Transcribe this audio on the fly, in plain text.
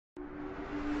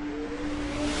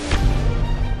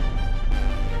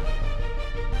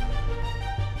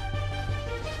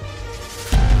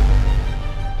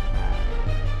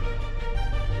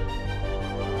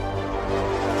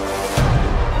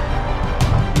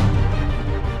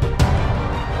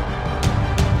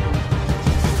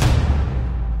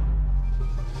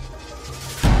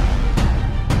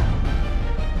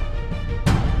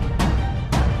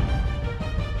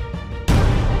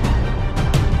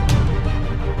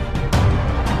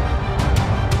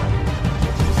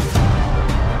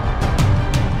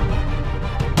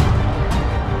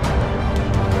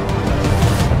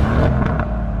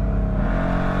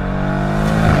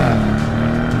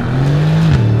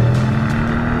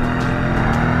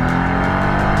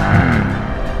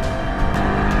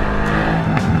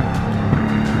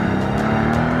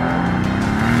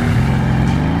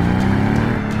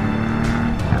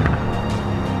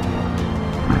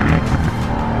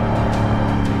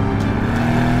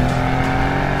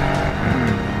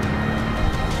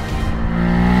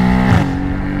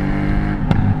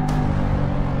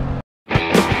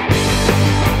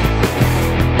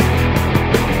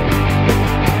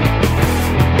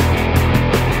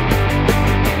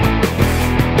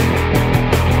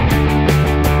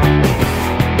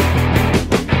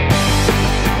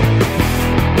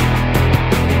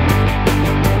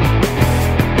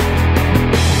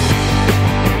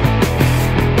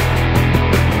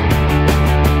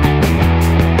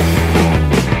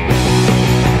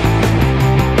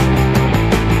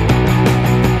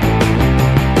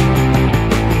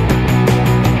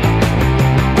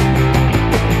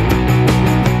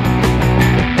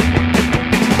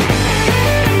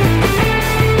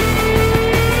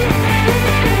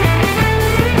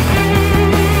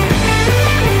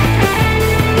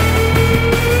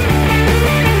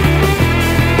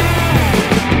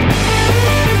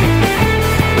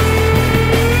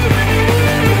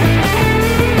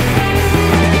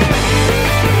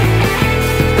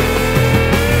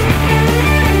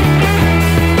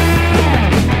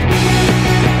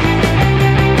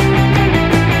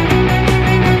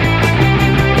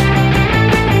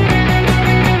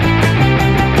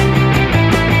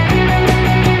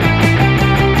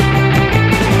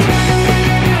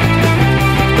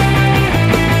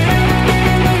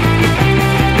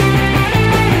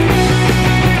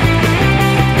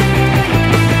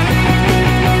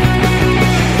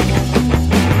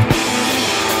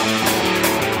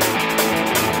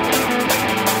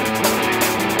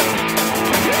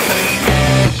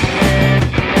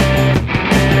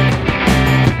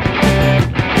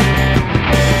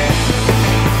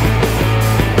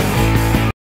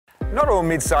all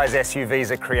mid-size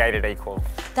SUVs are created equal.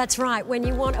 That's right, when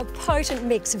you want a potent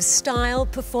mix of style,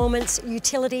 performance,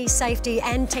 utility, safety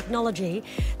and technology,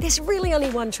 there's really only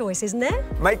one choice, isn't there?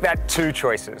 Make that two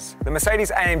choices, the Mercedes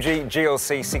AMG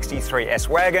GLC 63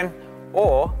 S-Wagon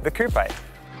or the Coupe.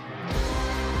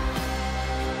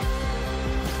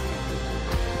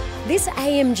 This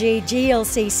AMG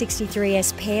GLC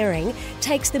 63S pairing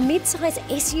takes the mid-size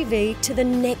SUV to the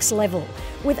next level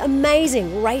with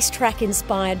amazing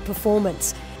racetrack-inspired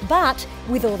performance, but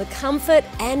with all the comfort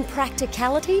and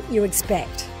practicality you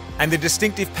expect. And the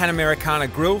distinctive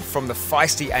Panamericana grille from the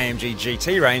feisty AMG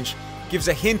GT range gives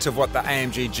a hint of what the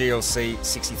AMG GLC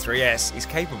 63S is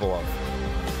capable of.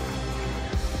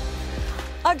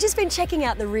 I've just been checking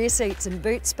out the rear seats and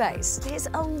boot space. There's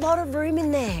a lot of room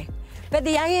in there. But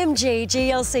the AMG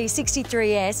GLC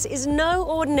 63S is no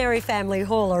ordinary family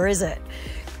hauler, is it?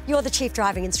 You're the chief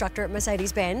driving instructor at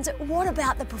Mercedes-Benz. What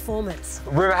about the performance?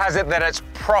 Rumour has it that it's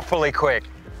properly quick.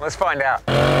 Let's find out.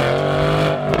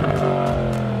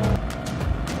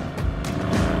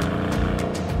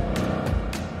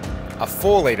 A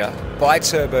 4-litre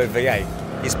BITURBO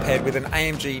V8 is paired with an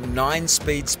AMG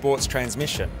 9-speed sports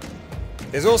transmission.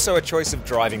 There's also a choice of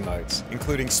driving modes,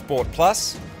 including Sport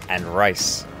Plus and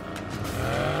Race.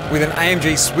 With an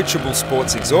AMG switchable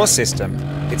sports exhaust system,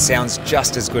 it sounds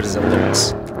just as good as it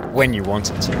looks, when you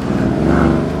want it to.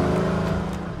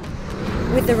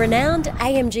 With the renowned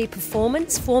AMG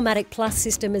Performance 4MATIC Plus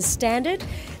system as standard,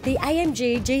 the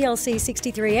AMG GLC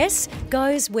 63S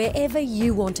goes wherever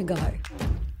you want to go.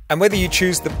 And whether you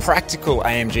choose the practical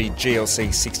AMG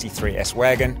GLC 63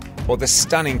 S-Wagon or the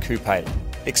stunning Coupe,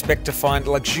 expect to find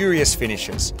luxurious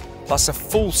finishes, plus a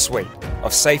full suite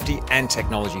of safety and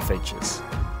technology features.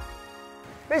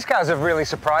 These cars have really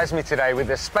surprised me today with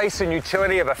the space and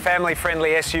utility of a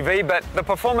family-friendly SUV, but the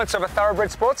performance of a thoroughbred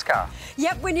sports car.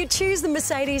 Yep, when you choose the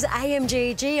Mercedes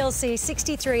AMG GLC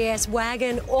 63S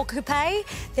Wagon or Coupe,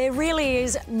 there really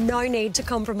is no need to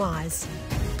compromise.